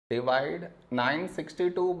Divide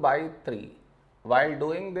 962 by 3. While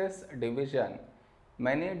doing this division,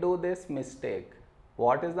 many do this mistake.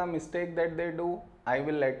 What is the mistake that they do? I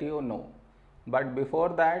will let you know. But before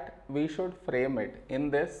that, we should frame it in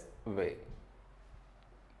this way.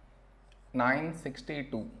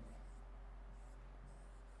 962.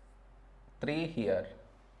 3 here.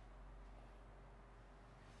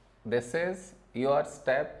 This is your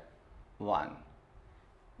step 1.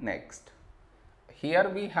 Next. Here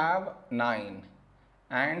we have 9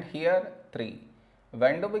 and here 3.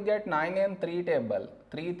 When do we get 9 in 3 table?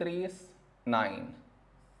 3 3s 9.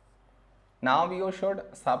 Now you should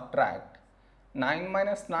subtract. 9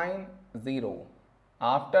 minus 9 0.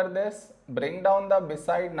 After this bring down the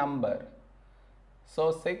beside number.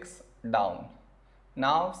 So 6 down.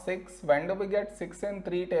 Now 6, when do we get 6 in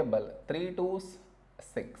 3 table? 3 2s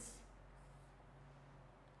 6.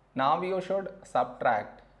 Now you should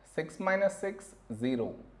subtract. 6 minus 6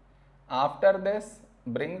 0. After this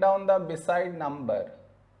bring down the beside number.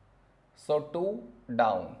 So 2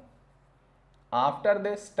 down. After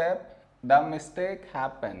this step the mistake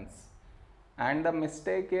happens, and the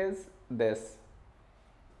mistake is this.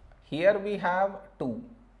 Here we have 2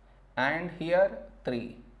 and here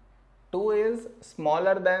 3. 2 is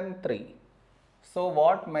smaller than 3. So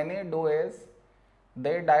what many do is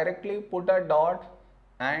they directly put a dot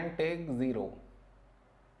and take 0,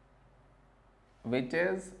 which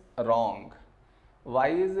is wrong. Why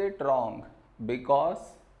is it wrong? Because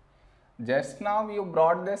just now you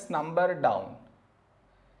brought this number down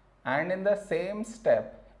and in the same step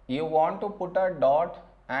you want to put a dot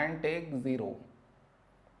and take 0,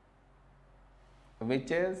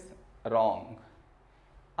 which is wrong.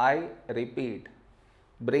 I repeat,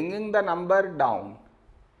 bringing the number down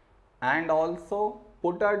and also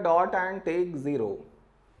put a dot and take 0.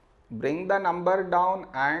 Bring the number down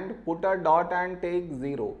and put a dot and take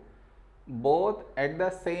 0. Both at the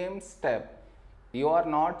same step you are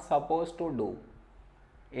not supposed to do.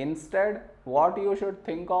 Instead, what you should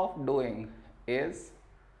think of doing is,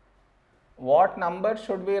 what number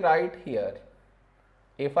should we write here?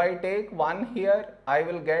 If I take 1 here, I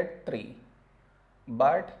will get 3.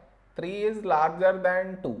 But 3 is larger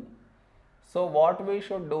than 2. So what we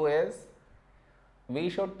should do is, we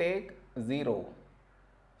should take 0.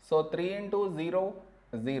 So 3 into 0,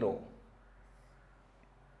 0.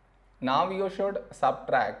 Now you should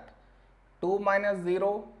subtract. 2 minus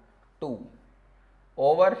 0, 2.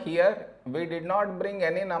 Over here we did not bring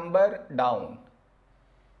any number down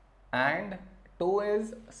and 2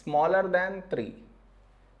 is smaller than 3.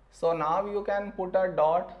 So now you can put a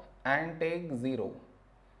dot and take 0.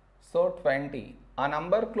 So 20. A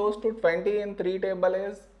number close to 20 in 3 table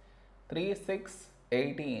is 3 6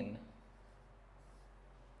 18.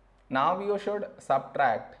 Now you should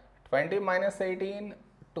subtract. 20 minus 18,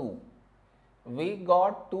 2. We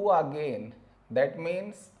got 2 again. That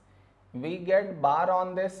means we get bar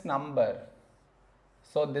on this number.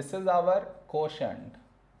 So this is our quotient.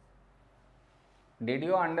 Did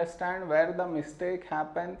you understand where the mistake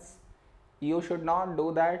happens? You should not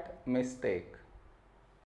do that mistake.